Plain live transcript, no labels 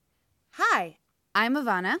I'm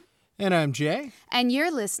Ivana. And I'm Jay. And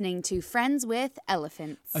you're listening to Friends with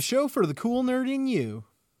Elephants. A show for the cool nerd in you.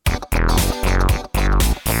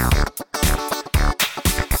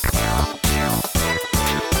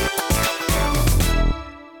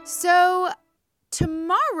 So,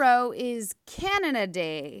 tomorrow is Canada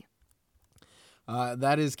Day.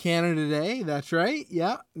 That is Canada Day. That's right.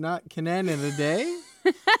 Yeah, not Canada Day.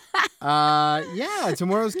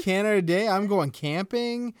 Tomorrow's Canada Day. I'm going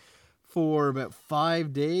camping for about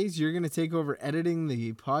 5 days. You're going to take over editing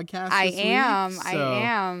the podcast this week. I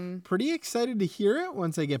am. Pretty excited to hear it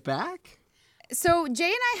once I get back. So Jay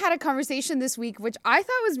and I had a conversation this week, which I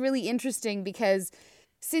thought was really interesting because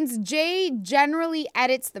since Jay generally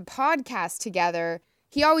edits the podcast together,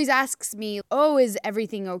 he always asks me, oh, is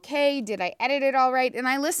everything okay? Did I edit it all right? And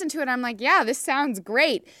I listen to it. I'm like, yeah, this sounds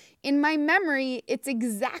great. In my memory, it's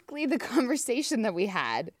exactly the conversation that we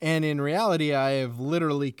had. And in reality, I have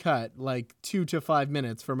literally cut like 2 to 5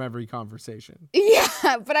 minutes from every conversation.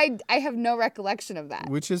 Yeah, but I have no recollection of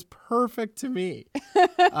that. Which is perfect to me.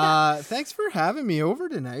 Thanks for having me over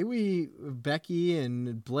tonight. Becky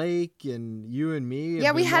and Blake and you and me.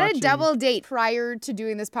 Yeah, we had a double date prior to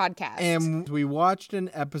doing this podcast. And we watched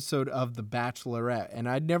an episode of The Bachelorette. And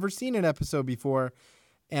I'd never seen an episode before.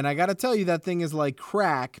 And I got to tell you, that thing is like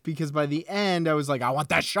crack, because by the end, I was like, I want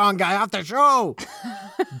that Sean guy off the show.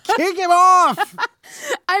 Kick him off.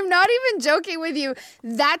 I'm not even joking with you.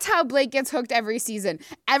 That's how Blake gets hooked every season.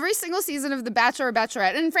 Every single season of The Bachelor or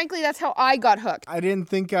Bachelorette. And frankly, that's how I got hooked. I didn't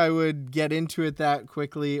think I would get into it that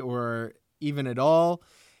quickly or even at all.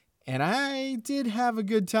 And I did have a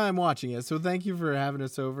good time watching it. So thank you for having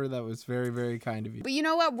us over. That was very, very kind of you. But you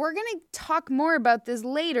know what? We're going to talk more about this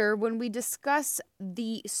later when we discuss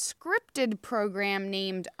the scripted program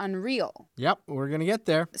named unReal. Yep, we're going to get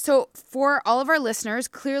there. So for all of our listeners,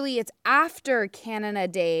 clearly it's after Canada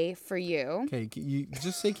Day for you. Okay, you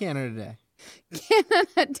just say Canada Day.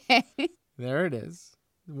 Canada Day. There it is.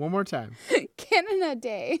 One more time. Canada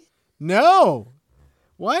Day. No!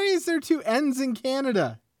 Why is there 2 N's in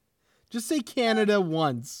Canada? Just say Canada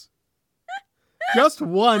once. Just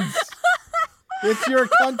once. It's your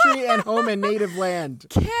country and home and native land.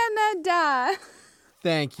 Canada.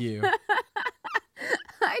 Thank you.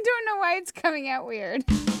 I don't know why it's coming out weird.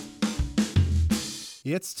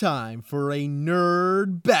 It's time for a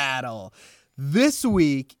nerd battle. This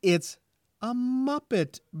week, it's a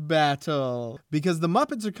Muppet battle. Because the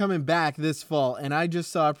Muppets are coming back this fall, and I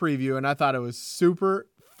just saw a preview, and I thought it was super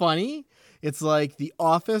funny. It's like The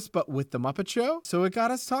Office, but with the Muppet Show. So it got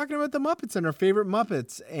us talking about the Muppets and our favorite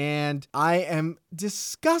Muppets. And I am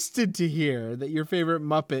disgusted to hear that your favorite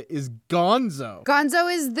Muppet is Gonzo.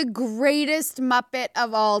 Gonzo is the greatest Muppet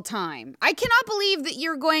of all time. I cannot believe that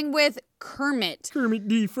you're going with Kermit. Kermit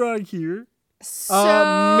the Frog here. So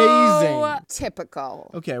amazing. Typical.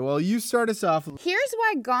 Okay, well, you start us off. Here's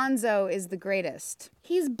why Gonzo is the greatest.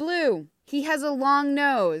 He's blue. He has a long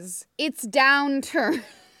nose. It's downturned.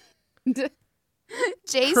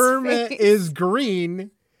 Jay's Kermit face is green.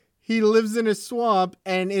 He lives in a swamp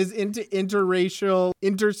and is into interracial,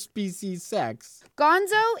 interspecies sex.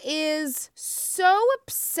 Gonzo is so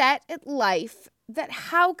upset at life that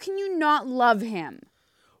how can you not love him?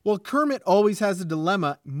 Well, Kermit always has a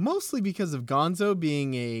dilemma, mostly because of Gonzo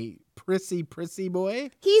being a prissy boy.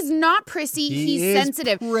 He's not prissy. He's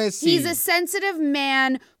sensitive. Prissy. He's a sensitive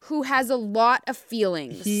man who has a lot of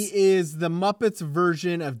feelings. He is the Muppets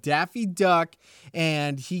version of Daffy Duck,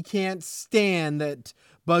 and he can't stand that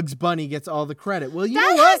Bugs Bunny gets all the credit. Well, you know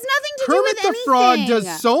what? That has nothing to do with anything. Kermit the Frog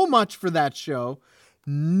does so much for that show.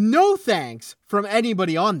 No thanks from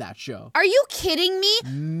anybody on that show. Are you kidding me?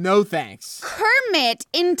 No thanks. Kermit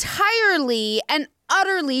entirely and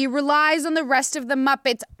utterly relies on the rest of the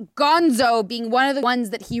Muppets, Gonzo being one of the ones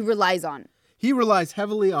that he relies on. He relies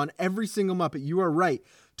heavily on every single Muppet. You are right.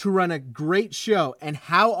 To run a great show. And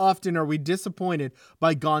how often are we disappointed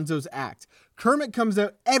by Gonzo's act? Kermit comes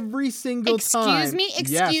out every single time.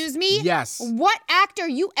 Excuse me? Yes. What act are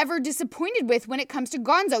you ever disappointed with when it comes to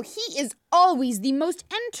Gonzo? He is always the most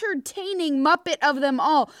entertaining Muppet of them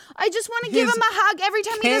all. I just want to give him a hug every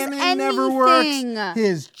time he does anything. Never works.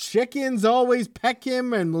 His chickens always peck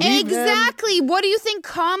him and leave him. Exactly. What do you think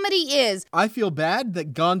comedy is? I feel bad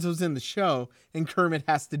that Gonzo's in the show and Kermit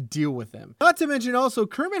has to deal with him. Not to mention also,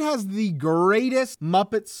 Kermit has the greatest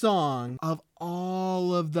Muppet song of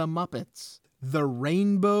all of the Muppets. The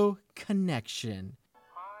Rainbow Connection.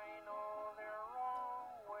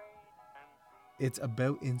 It's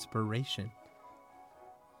about inspiration.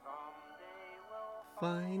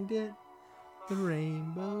 Find it, the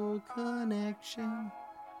Rainbow Connection.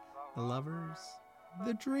 The lovers,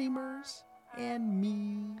 the dreamers, and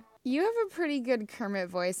me. You have a pretty good Kermit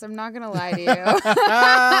voice. I'm not going to lie to you.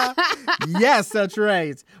 Yes, that's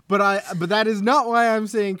right. But that is not why I'm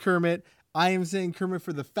saying Kermit. I am saying Kermit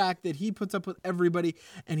for the fact that he puts up with everybody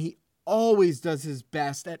and he always does his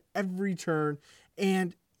best at every turn.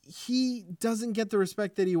 And he doesn't get the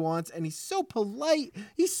respect that he wants, and he's so polite.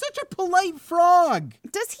 He's such a polite frog.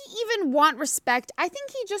 Does he even want respect? I think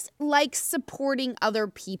he just likes supporting other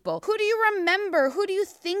people. Who do you remember? Who do you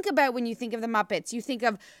think about when you think of the Muppets? You think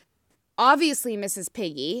of, obviously, Mrs.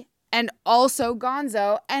 Piggy, and also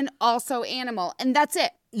Gonzo, and also Animal, and that's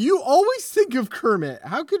it. You always think of Kermit.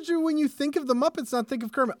 How could you, when you think of the Muppets, not think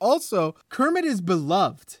of Kermit? Also, Kermit is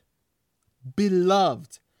beloved.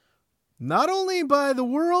 Beloved. Not only by the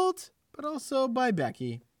world, but also by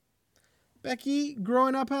Becky. Becky,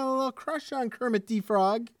 growing up, had a little crush on Kermit the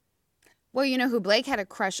Frog. Well, you know who Blake had a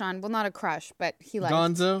crush on? Well, not a crush, but he liked.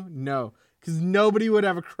 Gonzo? No. Because nobody would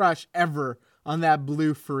have a crush ever on that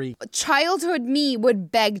blue freak. Childhood me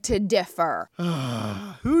would beg to differ.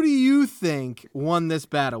 Who do you think won this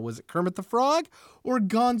battle? Was it Kermit the Frog or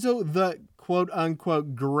Gonzo the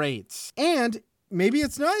quote-unquote greats? And maybe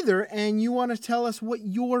it's neither, and you want to tell us what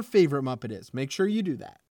your favorite Muppet is. Make sure you do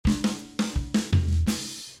that.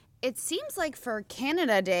 It seems like for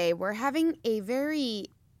Canada Day, we're having a very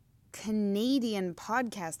Canadian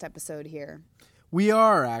podcast episode here. We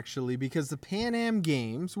are, actually, because the Pan Am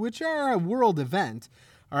Games, which are a world event,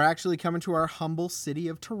 are actually coming to our humble city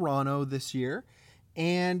of Toronto this year.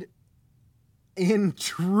 And in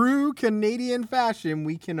true Canadian fashion,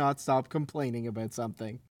 we cannot stop complaining about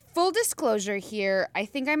something. Full disclosure here, I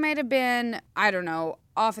think I might have been, I don't know,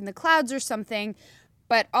 off in the clouds or something,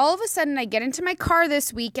 but all of a sudden I get into my car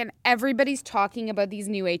this week and everybody's talking about these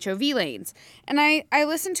new HOV lanes. And I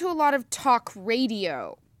listen to a lot of talk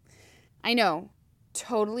radio. I know,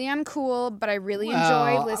 totally uncool, but I really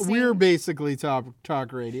enjoy listening. We're basically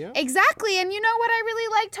talk radio. Exactly, and you know what? I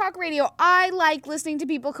really like talk radio. I like listening to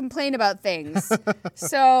people complain about things.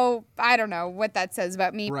 So, I don't know what that says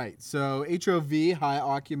about me. Right, so HOV, high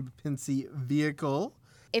occupancy vehicle.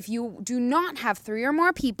 If you do not have 3 or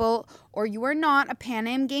more people, or you are not a Pan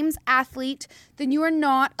Am Games athlete, then you are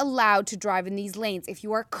not allowed to drive in these lanes. If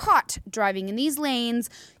you are caught driving in these lanes,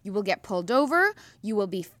 you will get pulled over, you will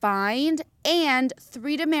be fined, and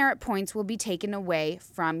 3 demerit points will be taken away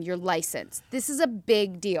from your license. This is a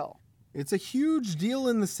big deal. It's a huge deal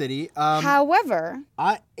in the city. However,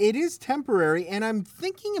 it is temporary, and I'm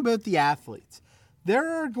thinking about the athletes.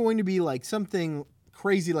 There are going to be like something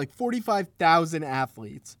crazy, like 45,000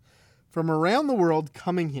 athletes from around the world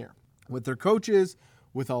coming here with their coaches,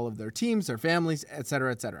 with all of their teams, their families,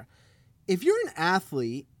 etc., etc. If you're an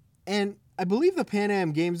athlete, and I believe the Pan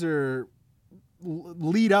Am Games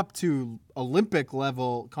lead up to Olympic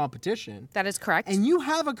level competition. That is correct. And you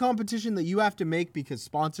have a competition that you have to make because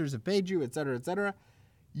sponsors have paid you, etc., etc.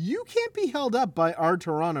 You can't be held up by our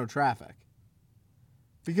Toronto traffic.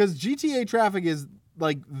 Because GTA traffic is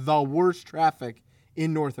like the worst traffic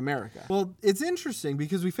in North America. Well, it's interesting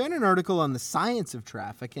because we found an article on the science of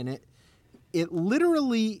traffic, and it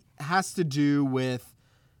literally has to do with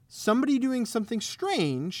somebody doing something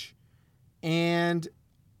strange and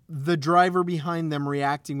the driver behind them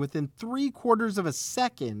reacting within 3/4 of a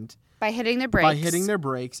second by hitting their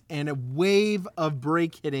brakes. And a wave of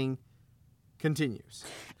brake hitting continues.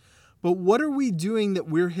 But what are we doing that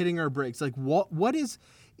we're hitting our brakes? Like what is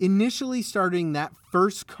initially starting that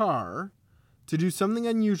first car to do something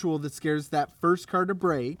unusual that scares that first car to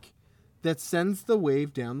brake that sends the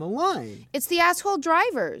wave down the line? It's the asshole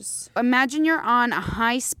drivers. Imagine you're on a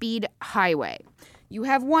high-speed highway. You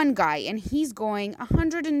have one guy, and he's going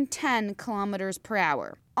 110 kilometers per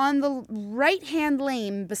hour. On the right-hand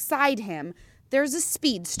lane beside him, there's a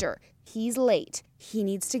speedster. He's late. He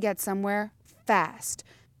needs to get somewhere fast.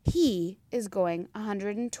 He is going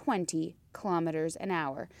 120 kilometers an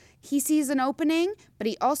hour. He sees an opening, but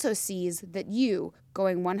he also sees that you,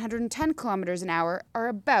 going 110 kilometers an hour, are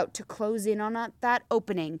about to close in on that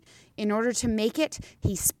opening. In order to make it,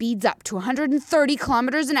 he speeds up to 130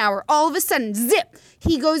 kilometers an hour. All of a sudden, zip,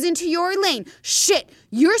 he goes into your lane. Shit,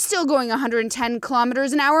 you're still going 110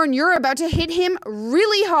 kilometers an hour and you're about to hit him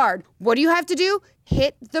really hard. What do you have to do?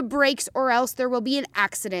 Hit the brakes or else there will be an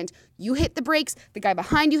accident. You hit the brakes, the guy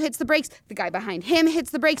behind you hits the brakes, the guy behind him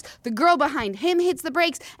hits the brakes, the girl behind him hits the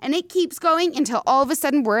brakes, and it keeps going until all of a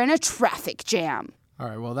sudden we're in a traffic jam. All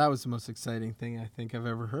right, well, that was the most exciting thing I think I've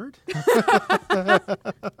ever heard.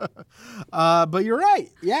 But you're right.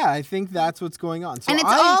 Yeah, I think that's what's going on. So and it's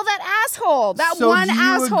all that asshole, that one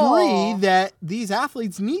asshole. So do you agree that these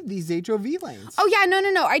athletes need these HOV lanes? Oh, yeah,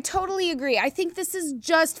 no. I totally agree. I think this is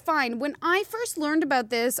just fine. When I first learned about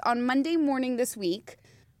this on Monday morning this week,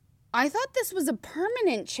 I thought this was a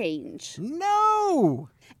permanent change. No!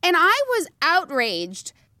 And I was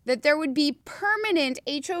outraged that there would be permanent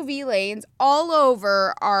HOV lanes all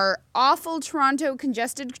over our awful Toronto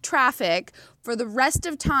congested traffic for the rest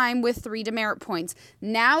of time with 3 demerit points.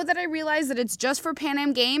 Now that I realize that it's just for Pan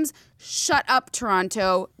Am Games, shut up,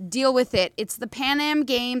 Toronto. Deal with it. It's the Pan Am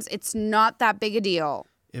Games. It's not that big a deal.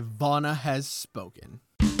 Ivana has spoken.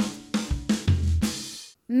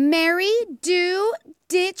 Mary Do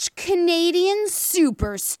Ditch Canadian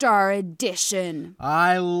Superstar Edition.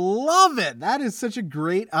 I love it. That is such a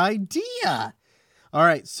great idea. All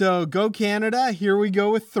right, so go Canada. Here we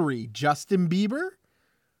go with 3. Justin Bieber,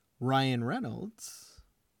 Ryan Reynolds,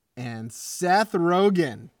 and Seth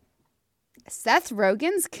Rogen. Seth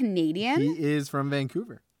Rogen's Canadian? He is from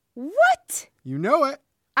Vancouver. What? You know it.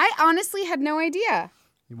 I honestly had no idea.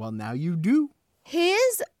 Well, now you do.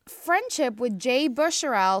 His friendship with Jay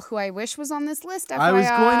Busherell, who I wish was on this list, FYI. I was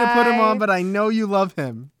going to put him on, but I know you love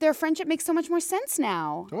him. Their friendship makes so much more sense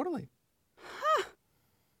now. Totally. Huh.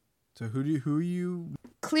 So who you?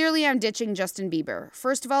 Clearly, I'm ditching Justin Bieber.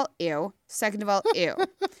 First of all, ew. Second of all, ew.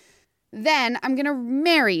 Then I'm going to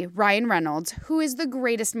marry Ryan Reynolds, who is the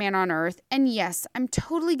greatest man on earth. And yes, I'm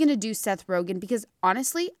totally going to do Seth Rogen because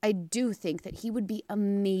honestly, I do think that he would be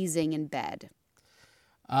amazing in bed.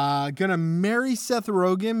 Gonna marry Seth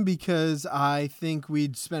Rogen because I think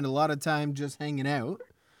we'd spend a lot of time just hanging out,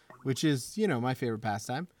 which is, my favorite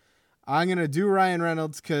pastime. I'm gonna do Ryan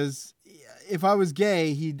Reynolds because if I was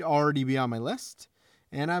gay, he'd already be on my list.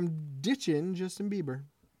 And I'm ditching Justin Bieber.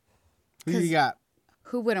 Who you got?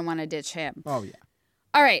 Who wouldn't want to ditch him? Oh, yeah.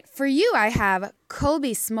 All right, for you, I have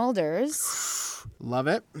Colby Smulders. Love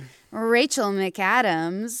it. Rachel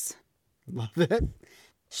McAdams. Love it.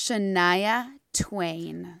 Shania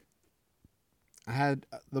Twain. I had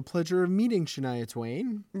the pleasure of meeting Shania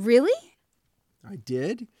Twain. Really? I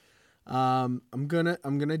did. I'm gonna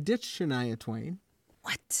ditch Shania Twain.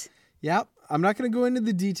 What? Yep. I'm not gonna go into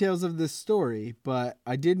the details of this story, but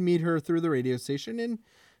I did meet her through the radio station, and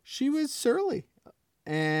she was surly.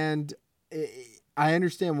 And I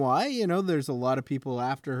understand why. There's a lot of people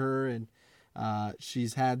after her, and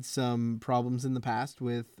she's had some problems in the past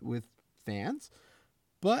with fans.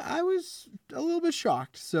 But I was a little bit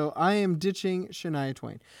shocked, so I am ditching Shania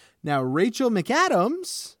Twain. Now, Rachel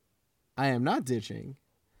McAdams, I am not ditching.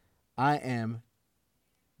 I am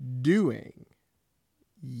doing.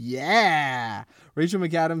 Yeah! Rachel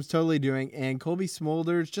McAdams, totally doing. And Colby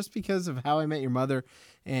Smulders, just because of How I Met Your Mother.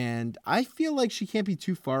 And I feel like she can't be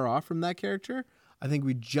too far off from that character. I think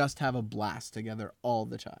we just have a blast together all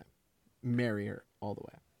the time. Marry her all the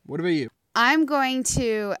way. What about you? I'm going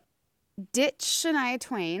to ditch Shania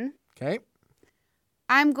Twain. Okay.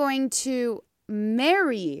 I'm going to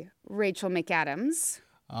marry Rachel McAdams.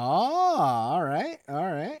 Oh, all right.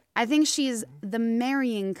 I think she's the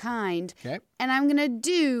marrying kind. Okay. And I'm going to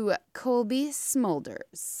do Colby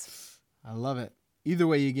Smulders. I love it. Either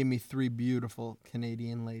way, you gave me 3 beautiful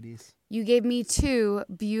Canadian ladies. You gave me 2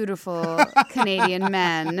 beautiful Canadian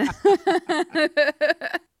men.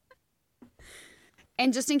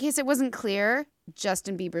 And just in case it wasn't clear,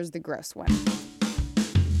 Justin Bieber's the gross one.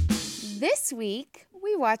 This week,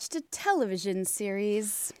 we watched a television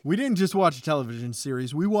series. We didn't just watch a television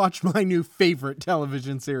series. We watched my new favorite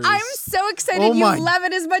television series. I'm so excited you love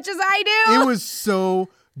it as much as I do. It was so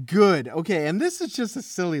good. Okay, and this is just a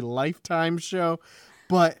silly Lifetime show,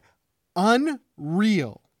 but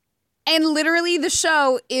unreal. And literally the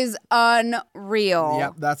show is unreal.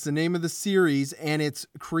 Yep, that's the name of the series, and it's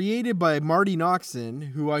created by Marty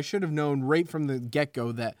Noxon, who I should have known right from the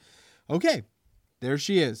get-go that, okay, there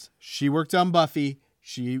she is. She worked on Buffy.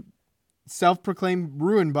 She self-proclaimed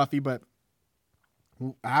ruined Buffy, but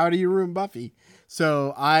how do you ruin Buffy?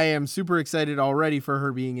 So I am super excited already for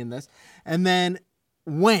her being in this. And then,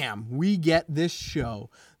 wham, we get this show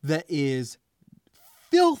that is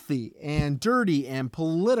filthy and dirty and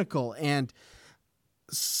political and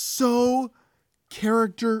so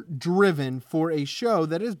character-driven for a show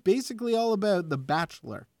that is basically all about The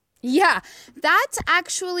Bachelor. Yeah, that's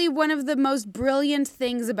actually one of the most brilliant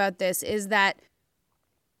things about this is that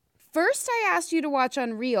first I asked you to watch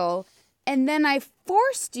unReal, and then I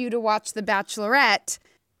forced you to watch The Bachelorette,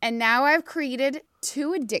 and now I've created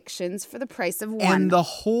 2 addictions for the price of 1. And the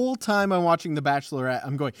whole time I'm watching The Bachelorette,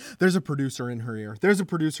 I'm going, there's a producer in her ear. There's a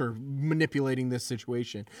producer manipulating this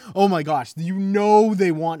situation. Oh my gosh, they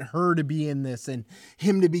want her to be in this and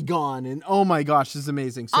him to be gone. And oh my gosh, this is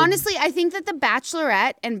amazing. So, honestly, I think that The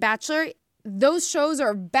Bachelorette and Bachelor, those shows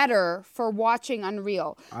are better for watching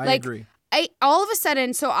unReal. I agree. all of a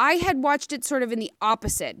sudden, so I had watched it sort of in the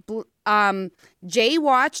opposite. Jay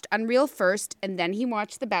watched unReal first, and then he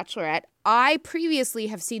watched The Bachelorette. I previously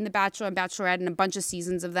have seen The Bachelor and Bachelorette and a bunch of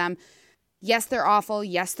seasons of them. Yes, they're awful.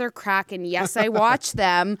 Yes, they're crack. And yes, I watch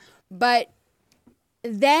them. But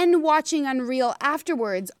then watching unReal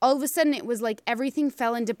afterwards, all of a sudden it was like everything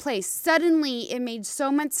fell into place. Suddenly it made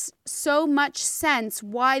so much sense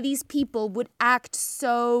why these people would act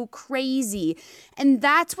so crazy. And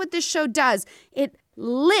that's what this show does. It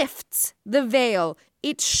lifts the veil.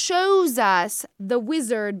 It shows us the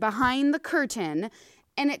wizard behind the curtain,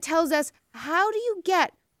 and it tells us, how do you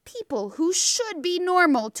get people who should be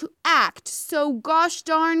normal to act so gosh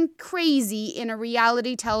darn crazy in a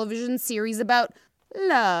reality television series about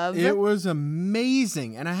love? It was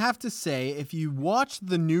amazing. And I have to say, if you watch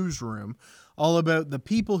The Newsroom, all about the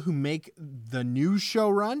people who make the news show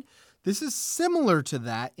run, this is similar to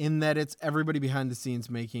that in that it's everybody behind the scenes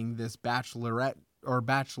making this bachelorette or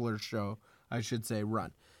bachelor show, I should say,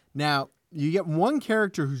 run. Now, you get one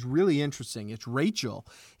character who's really interesting. It's Rachel.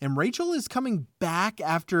 And Rachel is coming back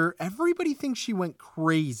after everybody thinks she went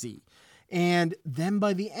crazy. And then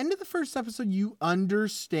by the end of the first episode, you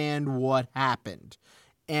understand what happened.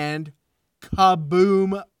 And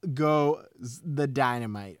kaboom goes the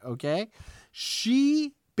dynamite, okay?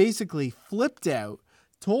 She basically flipped out,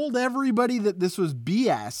 told everybody that this was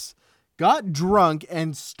BS, got drunk,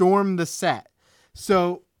 and stormed the set.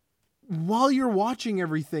 So while you're watching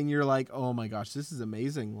everything, you're like, oh my gosh, this is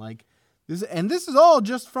amazing. Like this is all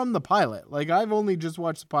just from the pilot. Like, I've only just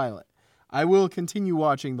watched the pilot. I will continue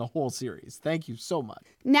watching the whole series. Thank you so much.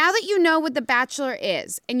 Now that you know what The Bachelor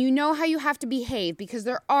is, and you know how you have to behave, because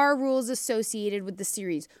there are rules associated with the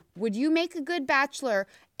series, would you make a good bachelor?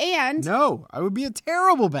 And no, I would be a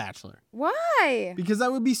terrible bachelor. Why? Because I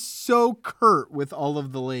would be so curt with all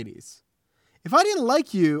of the ladies. If I didn't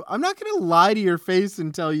like you, I'm not going to lie to your face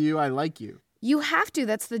and tell you I like you. You have to.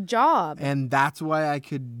 That's the job. And that's why I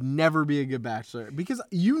could never be a good bachelor. Because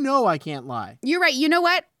you know I can't lie. You're right. You know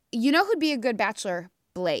what? You know who'd be a good bachelor?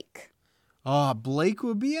 Blake. Oh, Blake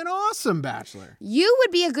would be an awesome bachelor. You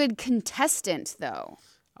would be a good contestant, though.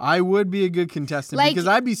 I would be a good contestant because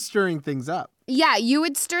I'd be stirring things up. Yeah, you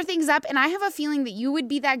would stir things up, and I have a feeling that you would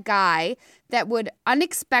be that guy that would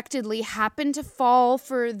unexpectedly happen to fall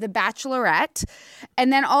for the Bachelorette,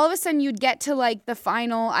 and then all of a sudden you'd get to like the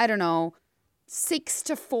final, I don't know,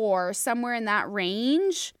 6-4, somewhere in that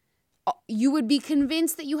range. You would be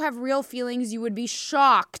convinced that you have real feelings. You would be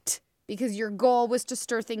shocked because your goal was to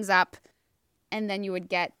stir things up, and then you would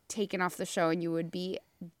get taken off the show and you would be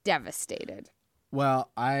devastated.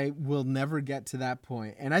 Well, I will never get to that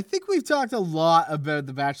point. And I think we've talked a lot about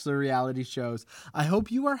the Bachelor reality shows. I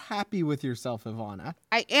hope you are happy with yourself, Ivana.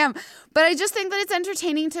 I am. But I just think that it's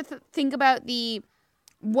entertaining to think about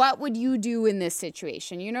what would you do in this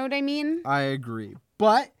situation? You know what I mean? I agree.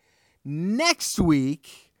 But next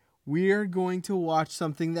week, we are going to watch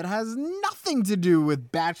something that has nothing to do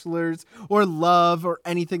with bachelors or love or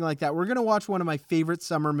anything like that. We're going to watch one of my favorite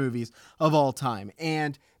summer movies of all time.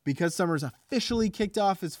 And because summer's officially kicked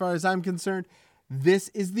off as far as I'm concerned, this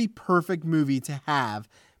is the perfect movie to have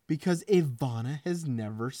because Ivana has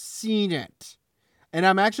never seen it. And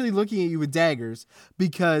I'm actually looking at you with daggers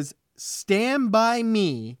because Stand By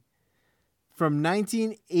Me from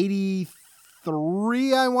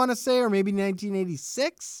 1983, I want to say, or maybe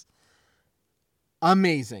 1986.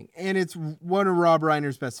 Amazing. And it's one of Rob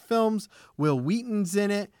Reiner's best films. Will Wheaton's in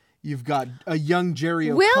it. You've got a young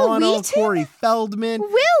Jerry O'Connell, Corey Feldman,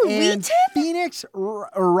 and Phoenix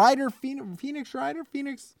Rider,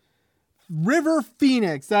 River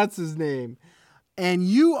Phoenix, that's his name. And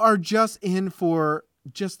you are just in for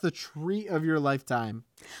just the treat of your lifetime.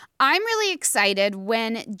 I'm really excited.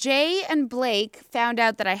 When Jay and Blake found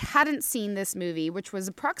out that I hadn't seen this movie, which was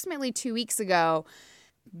approximately 2 weeks ago,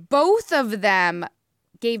 both of them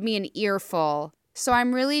gave me an earful. So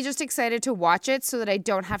I'm really just excited to watch it so that I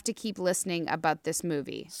don't have to keep listening about this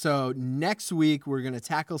movie. So next week, we're going to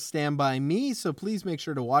tackle Stand By Me. So please make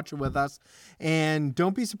sure to watch it with us. And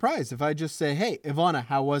don't be surprised if I just say, hey, Ivana,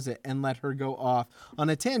 how was it? And let her go off on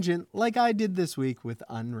a tangent like I did this week with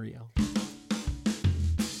unReal.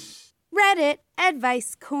 Reddit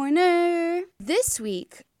Advice Corner. This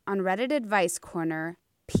week on Reddit Advice Corner,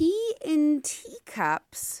 Pee in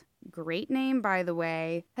Teacups, great name by the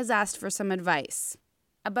way, has asked for some advice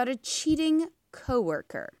about a cheating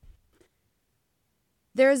coworker.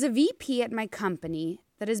 There is a VP at my company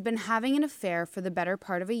that has been having an affair for the better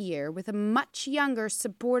part of a year with a much younger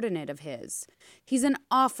subordinate of his. He's an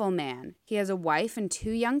awful man. He has a wife and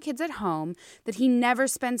 2 young kids at home that he never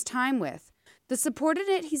spends time with. The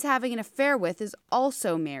subordinate he's having an affair with is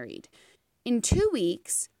also married. In 2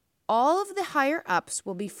 weeks, all of the higher-ups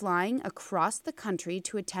will be flying across the country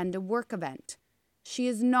to attend a work event. She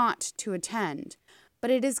is not to attend, but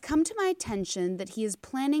it has come to my attention that he is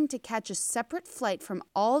planning to catch a separate flight from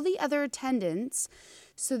all the other attendants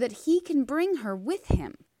so that he can bring her with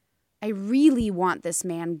him. I really want this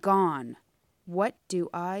man gone. What do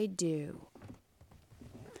I do?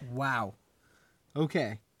 Wow.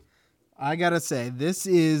 Okay. I gotta say, this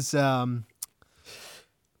is, wow,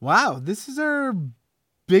 this is our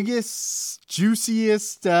biggest,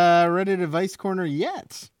 juiciest Reddit advice corner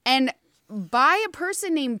yet. And by a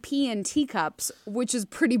person named P in Teacups, which is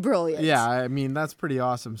pretty brilliant. Yeah, I mean, that's pretty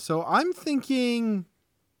awesome. So I'm thinking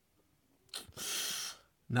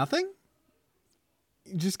nothing?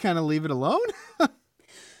 Just kind of leave it alone?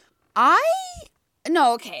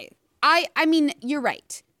 No, okay. I mean, you're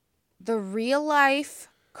right. The real life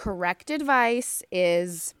correct advice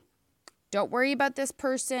is don't worry about this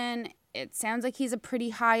person. It sounds like he's a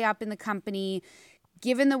pretty high up in the company.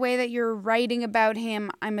 Given the way that you're writing about him,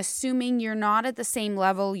 I'm assuming you're not at the same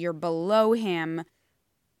level. You're below him.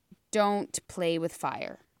 Don't play with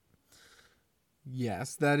fire.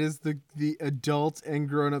 Yes, that is the adult and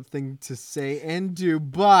grown-up thing to say and do,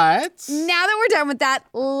 but... Now that we're done with that,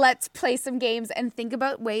 let's play some games and think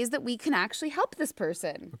about ways that we can actually help this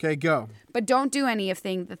person. Okay, go. But don't do any of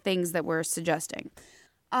the things that we're suggesting.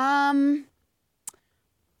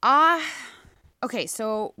 Okay,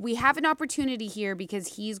 so we have an opportunity here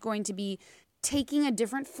because he's going to be taking a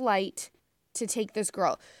different flight to take this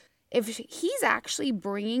girl. If he's actually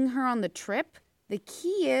bringing her on the trip, the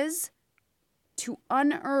key is to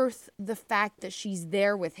unearth the fact that she's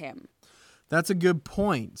there with him. That's a good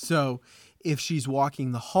point. So if she's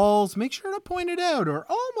walking the halls, make sure to point it out, or,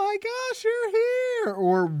 oh my gosh, you're here,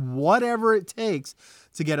 or whatever it takes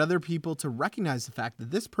to get other people to recognize the fact that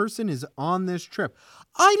this person is on this trip.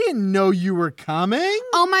 I didn't know you were coming.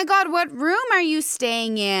 Oh my God, what room are you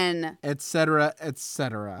staying in? Etc.,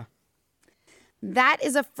 etc. That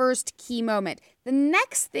is a first key moment. The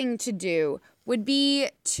next thing to do would be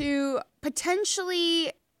to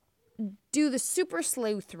potentially do the super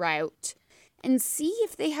sleuth route and see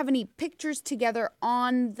if they have any pictures together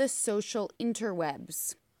on the social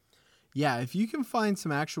interwebs. Yeah, if you can find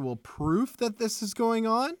some actual proof that this is going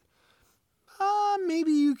on,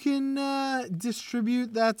 maybe you can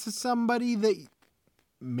distribute that to somebody that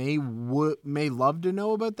may love to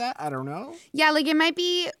know about that. I don't know. Yeah, like it might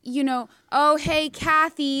be, oh, hey,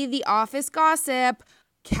 Kathy, the office gossip.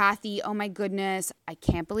 Kathy, oh my goodness, I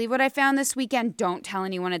can't believe what I found this weekend. Don't tell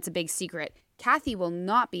anyone, it's a big secret. Kathy will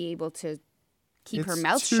not be able to keep her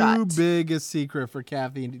mouth shut. It's too big a secret for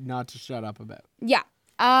Kathy not to shut up about. Yeah.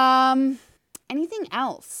 Anything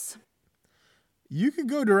else? You could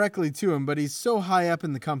go directly to him, but he's so high up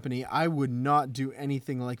in the company, I would not do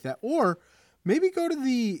anything like that. Or maybe go to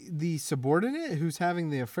the subordinate who's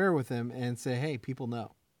having the affair with him and say, hey, people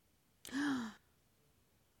know.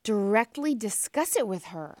 Directly discuss it with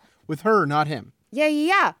her. With her, not him.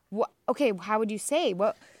 Yeah. Okay, how would you say?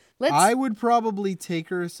 I would probably take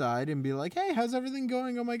her aside and be like, hey, how's everything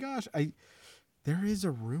going? Oh my gosh. There is a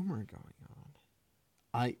rumor going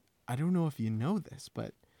on. I don't know if you know this,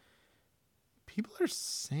 but people are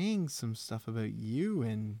saying some stuff about you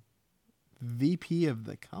and VP of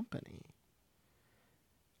the company.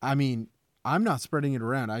 I mean, I'm not spreading it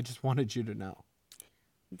around. I just wanted you to know.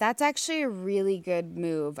 That's actually a really good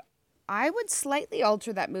move. I would slightly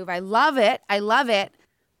alter that move. I love it.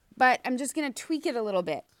 But I'm just going to tweak it a little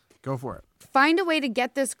bit. Go for it. Find a way to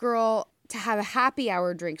get this girl to have a happy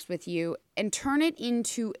hour drinks with you and turn it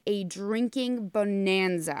into a drinking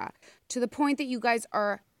bonanza to the point that you guys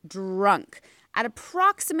are drunk at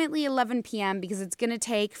approximately 11 p.m. because it's going to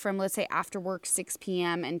take from, let's say, after work 6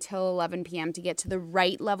 p.m. until 11 p.m. to get to the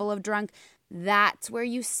right level of drunk. That's where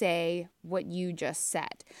you say what you just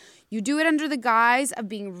said. You do it under the guise of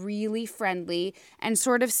being really friendly and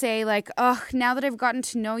sort of say like, oh, now that I've gotten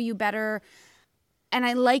to know you better and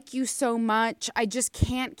I like you so much, I just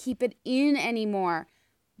can't keep it in anymore.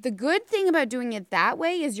 The good thing about doing it that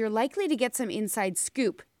way is you're likely to get some inside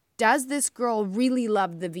scoop. Does this girl really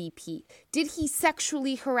love the VP? Did he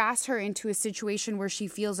sexually harass her into a situation where she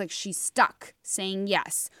feels like she's stuck saying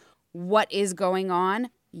yes? What is going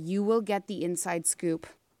on? You will get the inside scoop.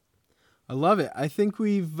 I love it. I think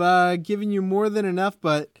we've given you more than enough,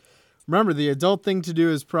 but remember, the adult thing to do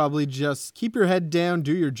is probably just keep your head down,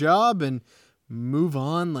 do your job, and move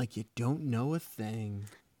on like you don't know a thing.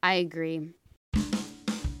 I agree.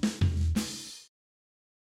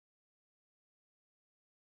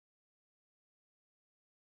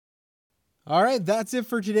 All right, that's it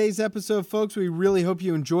for today's episode, folks. We really hope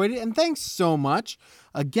you enjoyed it, and thanks so much.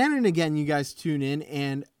 Again and again, you guys tune in,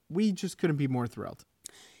 and we just couldn't be more thrilled.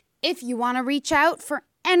 If you want to reach out for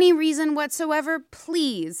any reason whatsoever,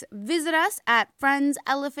 please visit us at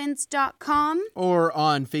friendselephants.com. Or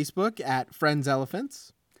on Facebook at Friends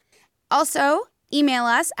Elephants. Also, email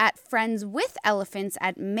us at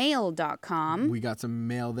friendswithelephants@mail.com. We got some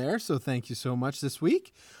mail there, so thank you so much this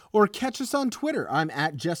week. Or catch us on Twitter. I'm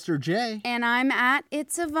at JesterJ. And I'm at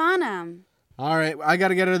It's Ivana. All right, I got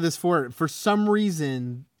to get out of this fort. For some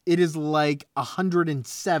reason, it is like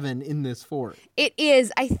 107 in this fort. It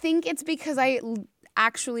is. I think it's because I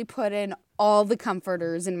actually put in all the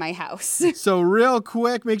comforters in my house. So real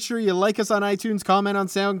quick, make sure you like us on iTunes, comment on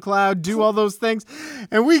SoundCloud, do all those things.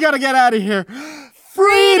 And we got to get out of here.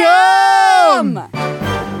 Freedom!